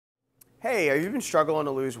Hey, have you been struggling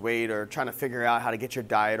to lose weight or trying to figure out how to get your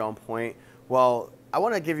diet on point? Well, I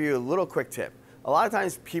want to give you a little quick tip. A lot of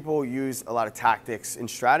times people use a lot of tactics and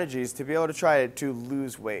strategies to be able to try to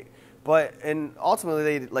lose weight. And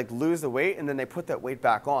ultimately they lose the weight and then they put that weight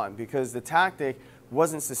back on because the tactic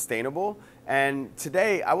wasn't sustainable. And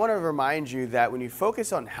today I want to remind you that when you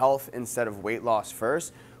focus on health instead of weight loss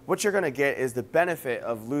first, what you're going to get is the benefit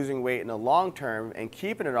of losing weight in the long term and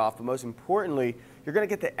keeping it off, but most importantly, you're going to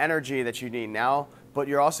get the energy that you need now, but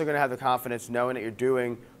you're also going to have the confidence knowing that you're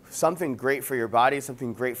doing something great for your body,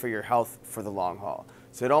 something great for your health for the long haul.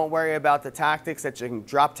 So don't worry about the tactics that you can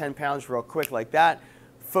drop 10 pounds real quick like that.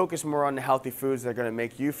 Focus more on the healthy foods that are going to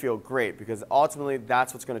make you feel great because ultimately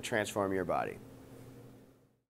that's what's going to transform your body.